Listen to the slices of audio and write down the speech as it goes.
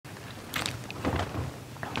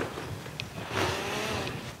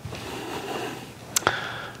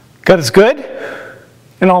God is good,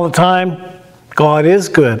 and all the time, God is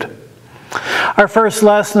good. Our first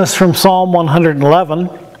lesson is from Psalm 111.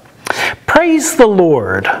 Praise the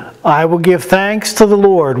Lord. I will give thanks to the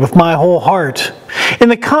Lord with my whole heart, in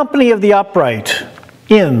the company of the upright,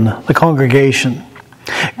 in the congregation.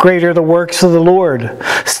 Great are the works of the Lord,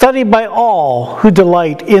 studied by all who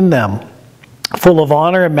delight in them. Full of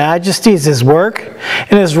honor and majesty is his work,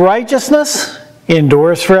 and his righteousness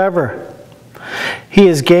endures forever. He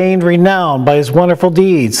has gained renown by his wonderful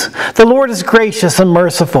deeds. The Lord is gracious and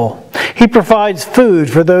merciful. He provides food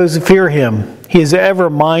for those who fear him. He is ever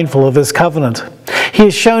mindful of his covenant. He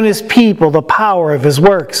has shown his people the power of his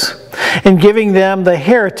works, in giving them the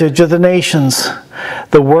heritage of the nations.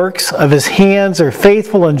 The works of his hands are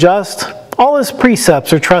faithful and just. All his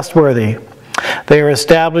precepts are trustworthy. They are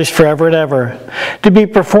established forever and ever, to be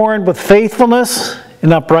performed with faithfulness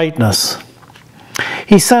and uprightness.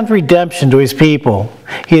 He sent redemption to his people.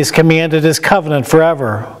 He has commanded his covenant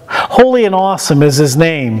forever. Holy and awesome is his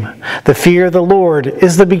name. The fear of the Lord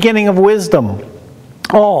is the beginning of wisdom.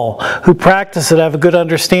 All who practice it have a good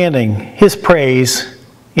understanding. His praise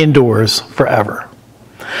endures forever.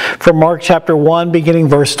 From Mark chapter 1, beginning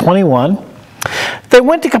verse 21. They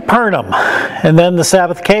went to Capernaum, and then the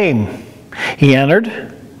Sabbath came. He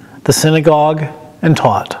entered the synagogue and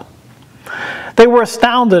taught. They were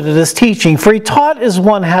astounded at his teaching, for he taught as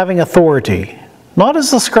one having authority, not as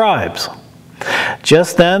the scribes.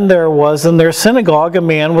 Just then there was in their synagogue a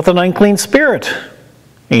man with an unclean spirit,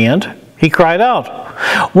 and he cried out,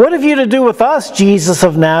 "What have you to do with us, Jesus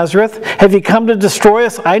of Nazareth? Have you come to destroy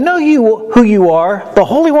us? I know who you are, the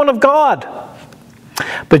Holy One of God."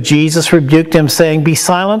 But Jesus rebuked him, saying, "Be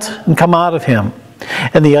silent and come out of him."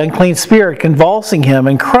 And the unclean spirit, convulsing him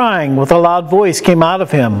and crying with a loud voice, came out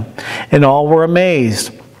of him, and all were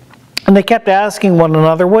amazed. And they kept asking one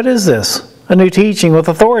another, "What is this? A new teaching with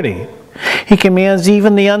authority. He commands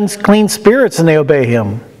even the unclean spirits, and they obey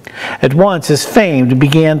him." At once his fame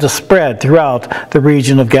began to spread throughout the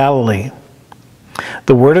region of Galilee.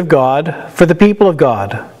 The word of God for the people of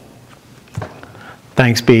God.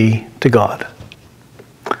 Thanks be to God.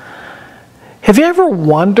 Have you ever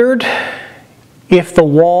wondered if the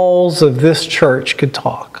walls of this church could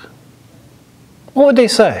talk? What would they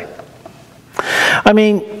say? I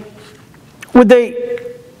mean, what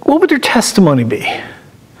would their testimony be?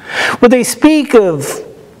 Would they speak of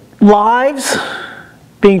lives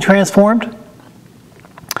being transformed?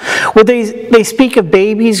 Would they speak of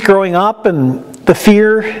babies growing up and the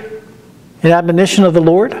fear and admonition of the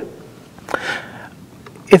Lord?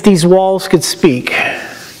 If these walls could speak,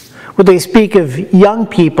 would they speak of young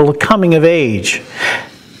people coming of age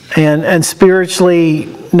and spiritually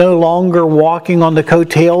no longer walking on the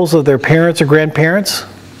coattails of their parents or grandparents,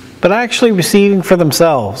 but actually receiving for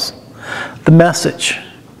themselves the message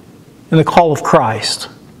and the call of Christ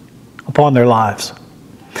upon their lives?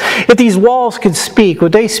 If these walls could speak,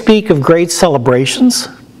 would they speak of great celebrations?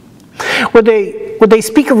 Would they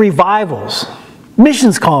speak of revivals,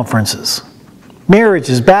 missions conferences,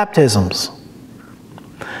 marriages, baptisms?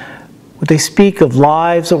 Would they speak of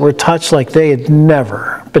lives that were touched like they had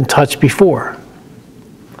never been touched before?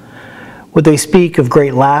 Would they speak of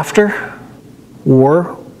great laughter,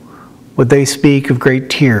 or would they speak of great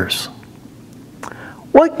tears?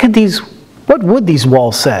 What would these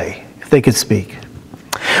walls say if they could speak?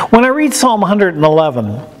 When I read Psalm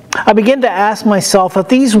 111, I begin to ask myself, if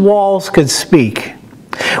these walls could speak,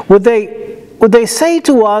 would they say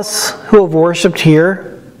to us who have worshipped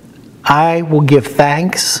here, "I will give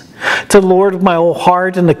thanks to the Lord with my whole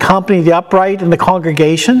heart, in the company of the upright in the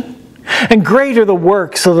congregation"? And great are the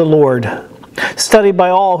works of the Lord, studied by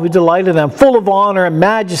all who delight in them. Full of honor and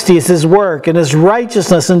majesty is his work, and his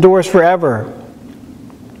righteousness endures forever.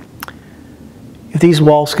 If these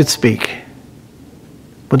walls could speak,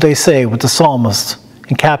 would they say what the psalmist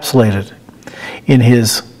encapsulated in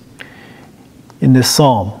this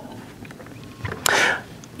psalm?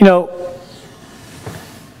 You know,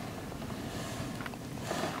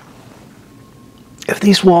 if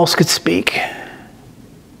these walls could speak,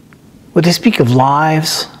 would they speak of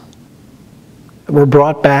lives that were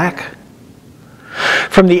brought back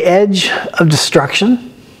from the edge of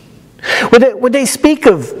destruction? Would they speak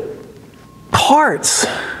of hearts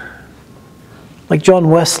like John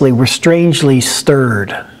Wesley were strangely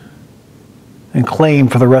stirred and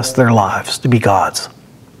claimed for the rest of their lives to be God's?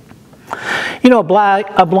 You know,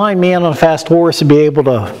 a blind man on a fast horse would be able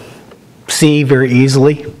to see very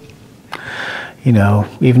easily. You know,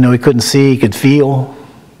 even though he couldn't see, he could feel.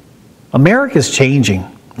 America's changing.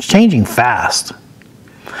 It's changing fast.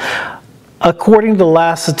 According to the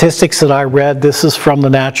last statistics that I read, this is from the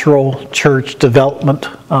Natural Church Development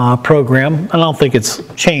Program. I don't think it's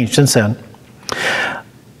changed since then.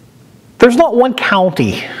 There's not one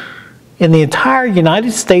county in the entire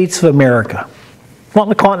United States of America, not in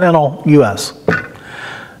the continental U.S.,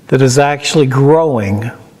 that is actually growing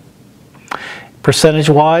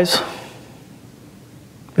percentage-wise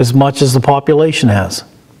as much as the population has.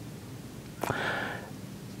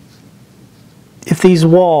 If these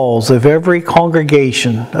walls of every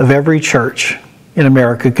congregation, of every church in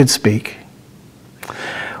America could speak,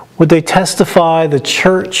 would they testify the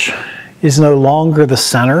church is no longer the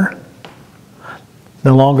center,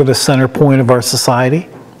 no longer the center point of our society?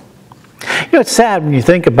 You know, it's sad when you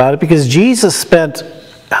think about it, because Jesus spent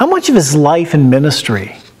how much of his life in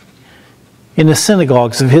ministry in the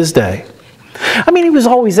synagogues of his day? I mean, he was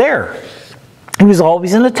always there. He was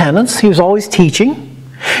always in attendance. He was always teaching.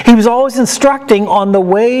 He was always instructing on the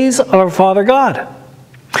ways of our Father God.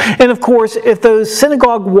 And of course, if those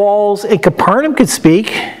synagogue walls in Capernaum could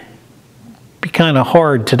speak, it'd be kind of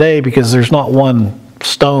hard today because there's not one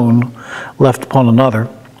stone left upon another.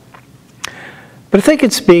 But if they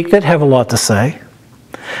could speak, they'd have a lot to say.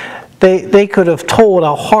 They could have told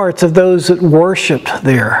our hearts of those that worshiped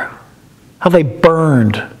there, how they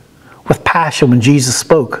burned with passion when Jesus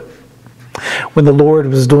spoke, when the Lord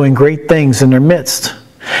was doing great things in their midst.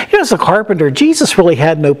 You know, as a carpenter, Jesus really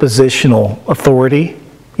had no positional authority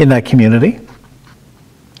in that community.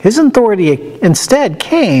 His authority instead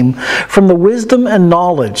came from the wisdom and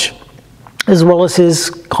knowledge, as well as his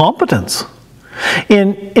competence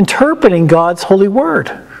in interpreting God's holy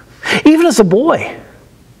word. Even as a boy,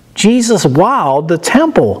 Jesus wowed the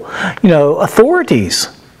temple, authorities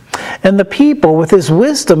and the people with his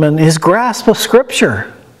wisdom and his grasp of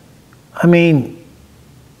Scripture. I mean,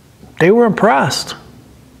 they were impressed.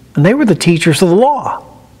 And they were the teachers of the law.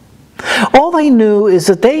 All they knew is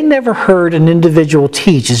that they never heard an individual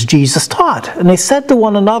teach as Jesus taught. And they said to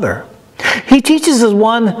one another, he teaches as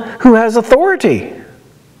one who has authority,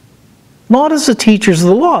 not as the teachers of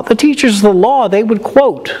the law. The teachers of the law, they would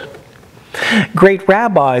quote great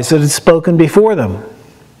rabbis that had spoken before them.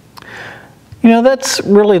 You know, that's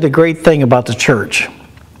really the great thing about the church.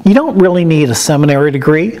 You don't really need a seminary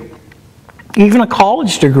degree, even a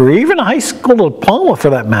college degree, even a high school diploma for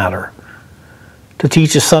that matter, to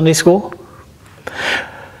teach a Sunday school.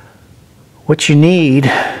 What you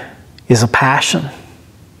need is a passion,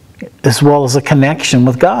 as well as a connection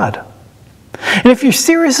with God. And if you're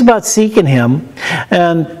serious about seeking him,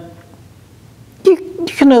 and you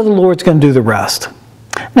can know the Lord's going to do the rest.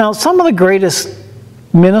 Now, some of the greatest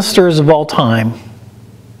ministers of all time,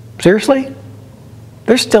 seriously,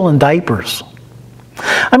 they're still in diapers.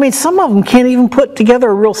 I mean, some of them can't even put together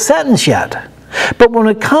a real sentence yet. But when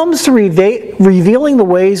it comes to revealing the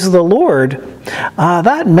ways of the Lord,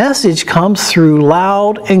 that message comes through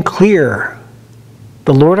loud and clear.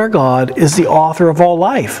 The Lord our God is the author of all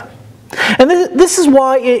life. And this is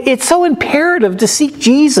why it's so imperative to seek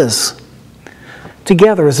Jesus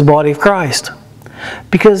together as the body of Christ.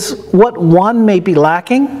 Because what one may be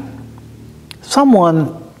lacking,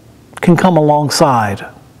 someone can come alongside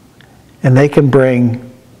and they can bring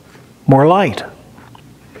more light.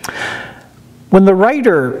 When the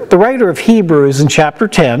writer of Hebrews in chapter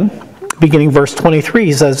 10, beginning verse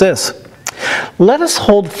 23, says this, "Let us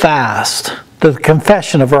hold fast to the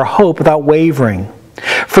confession of our hope without wavering,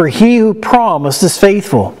 for he who promised is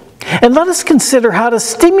faithful. And let us consider how to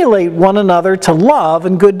stimulate one another to love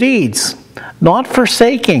and good deeds, not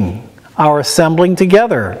forsaking our assembling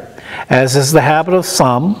together, as is the habit of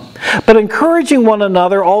some, but encouraging one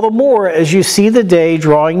another all the more as you see the day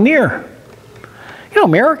drawing near." You know,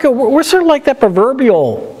 America, we're sort of like that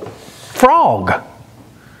proverbial frog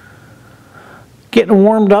getting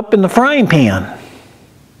warmed up in the frying pan.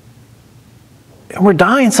 And we're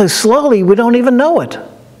dying so slowly we don't even know it.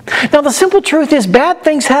 Now, the simple truth is bad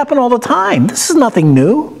things happen all the time. This is nothing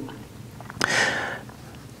new.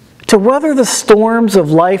 To weather the storms of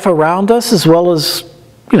life around us, as well as,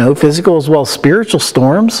 physical as well as spiritual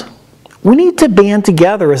storms, we need to band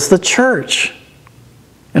together as the church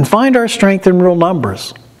and find our strength in real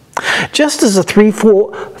numbers. Just as a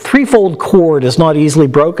threefold cord is not easily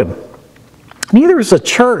broken, neither is a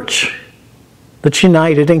church that's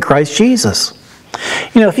united in Christ Jesus.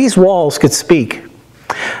 If these walls could speak,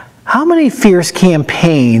 how many fierce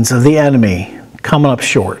campaigns of the enemy coming up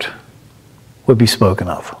short would be spoken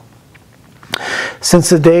of? Since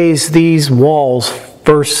the days these walls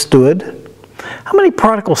first stood, how many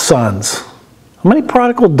prodigal sons, how many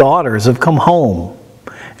prodigal daughters have come home?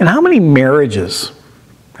 And how many marriages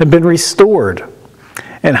have been restored?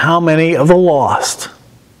 And how many of the lost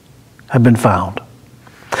have been found.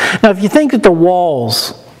 Now, if you think that the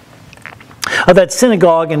walls of that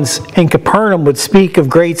synagogue in Capernaum would speak of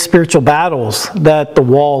great spiritual battles that the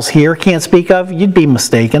walls here can't speak of, you'd be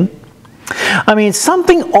mistaken. I mean,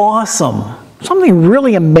 something awesome, something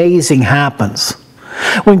really amazing happens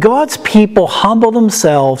when God's people humble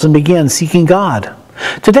themselves and begin seeking God.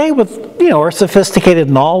 Today, with our sophisticated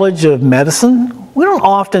knowledge of medicine, we don't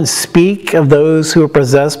often speak of those who are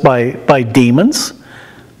possessed by demons.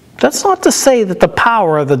 That's not to say that the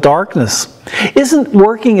power of the darkness isn't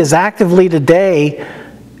working as actively today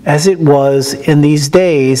as it was in these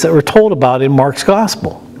days that we're told about in Mark's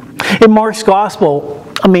Gospel. In Mark's Gospel,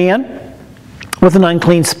 a man with an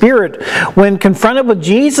unclean spirit, when confronted with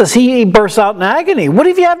Jesus, he bursts out in agony. "What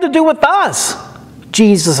have you have to do with us,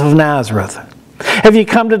 Jesus of Nazareth? Have you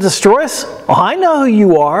come to destroy us? Well, I know who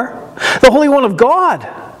you are, the Holy One of God."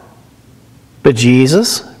 But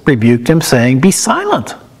Jesus rebuked him, saying, "Be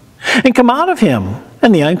silent, and come out of him."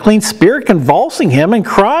 And the unclean spirit, convulsing him and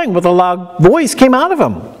crying with a loud voice, came out of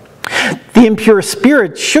him. The impure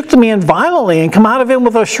spirit shook the man violently and came out of him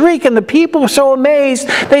with a shriek, and the people were so amazed,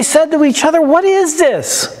 they said to each other, "What is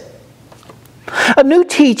this? A new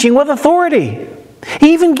teaching with authority.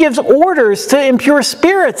 He even gives orders to impure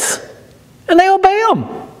spirits, and they obey him."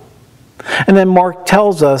 And then Mark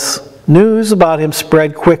tells us news about him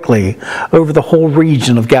spread quickly over the whole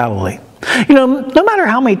region of Galilee. No matter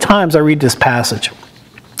how many times I read this passage,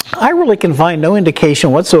 I really can find no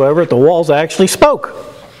indication whatsoever that the walls actually spoke.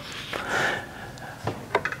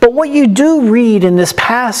 But what you do read in this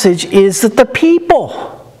passage is that the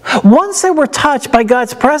people, once they were touched by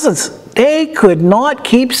God's presence, they could not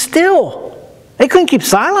keep still. They couldn't keep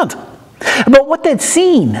silent about what they'd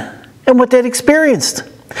seen and what they'd experienced.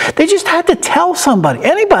 They just had to tell somebody,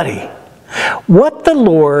 anybody, what the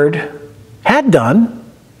Lord had done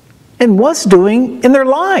and was doing in their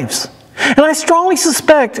lives. And I strongly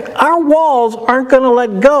suspect our walls aren't going to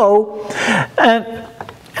let go, and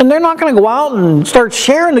they're not going to go out and start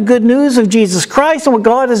sharing the good news of Jesus Christ and what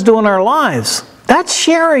God is doing in our lives. That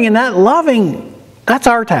sharing and that loving, that's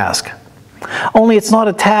our task. Only it's not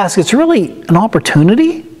a task, it's really an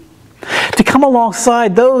opportunity to come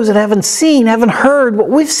alongside those that haven't seen, haven't heard what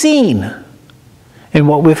we've seen and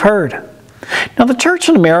what we've heard. Now, the church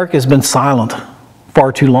in America has been silent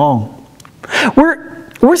far too long.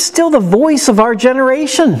 We're still the voice of our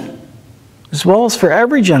generation, as well as for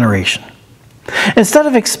every generation. Instead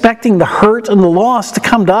of expecting the hurt and the loss to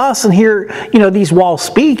come to us and hear, these walls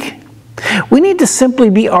speak, we need to simply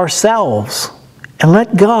be ourselves and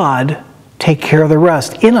let God take care of the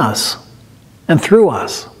rest in us and through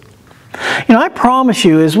us. I promise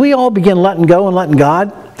you, as we all begin letting go and letting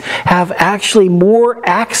God have actually more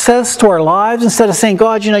access to our lives, instead of saying,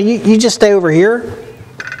 "God, you just stay over here."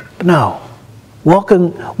 No.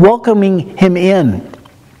 Welcoming Him in.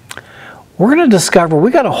 We're going to discover we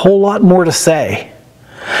got a whole lot more to say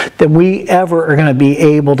than we ever are going to be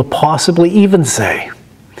able to possibly even say.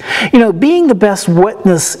 Being the best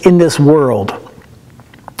witness in this world,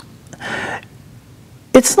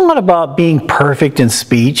 it's not about being perfect in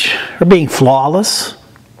speech or being flawless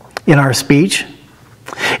in our speech.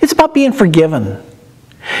 It's about being forgiven.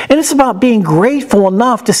 And it's about being grateful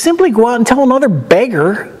enough to simply go out and tell another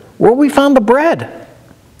beggar where we found the bread.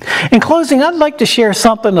 In closing, I'd like to share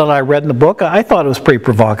something that I read in the book. I thought it was pretty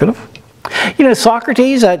provocative.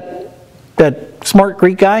 Socrates, that smart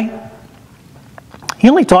Greek guy, he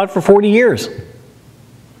only taught for 40 years.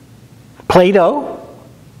 Plato, a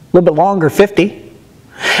little bit longer, 50.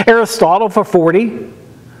 Aristotle for 40.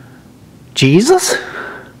 Jesus,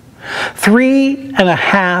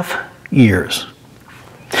 3.5 years.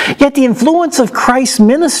 Yet the influence of Christ's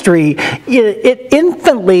ministry, it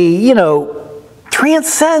infinitely,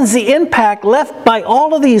 transcends the impact left by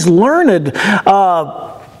all of these learned,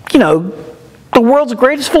 the world's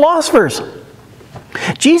greatest philosophers.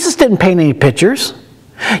 Jesus didn't paint any pictures,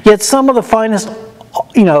 yet some of the finest,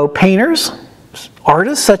 painters,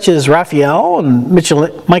 artists such as Raphael and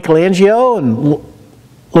Michelangelo and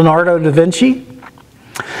Leonardo da Vinci,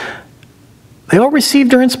 they all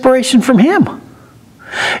received their inspiration from him.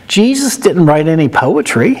 Jesus didn't write any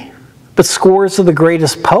poetry, but scores of the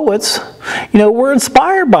greatest poets, were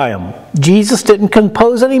inspired by him. Jesus didn't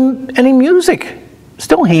compose any music.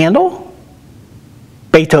 Still Handel,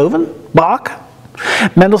 Beethoven, Bach,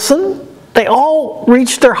 Mendelssohn, they all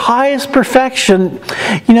reached their highest perfection,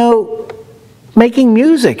 making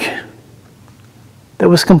music that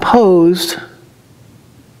was composed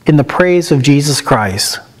in the praise of Jesus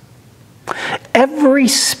Christ. Every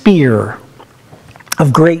sphere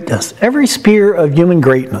of greatness, every sphere of human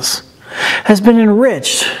greatness has been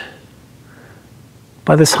enriched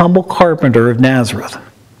by this humble carpenter of Nazareth.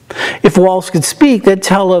 If walls could speak, they'd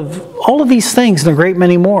tell of all of these things and a great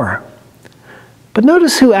many more. But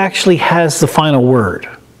notice who actually has the final word.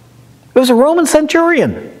 It was a Roman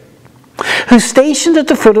centurion who's stationed at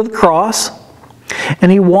the foot of the cross,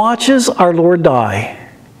 and he watches our Lord die,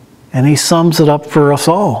 and he sums it up for us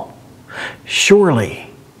all. Surely,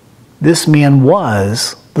 this man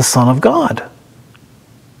was the Son of God.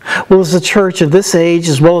 Well, as a church of this age,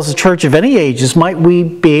 as well as a church of any ages, might we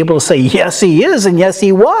be able to say, yes, he is, and yes,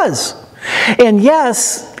 he was. And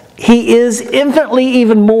yes, he is infinitely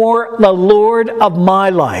even more the Lord of my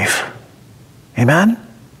life. Amen?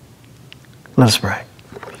 Let us pray.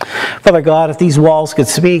 Father God, if these walls could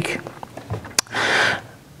speak,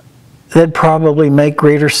 they'd probably make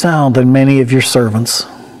greater sound than many of your servants.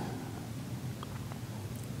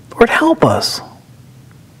 Lord, help us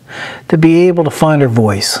to be able to find our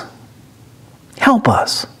voice. Help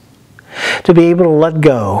us to be able to let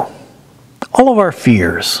go all of our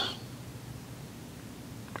fears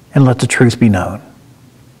and let the truth be known.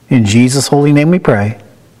 In Jesus' holy name we pray.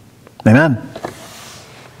 Amen.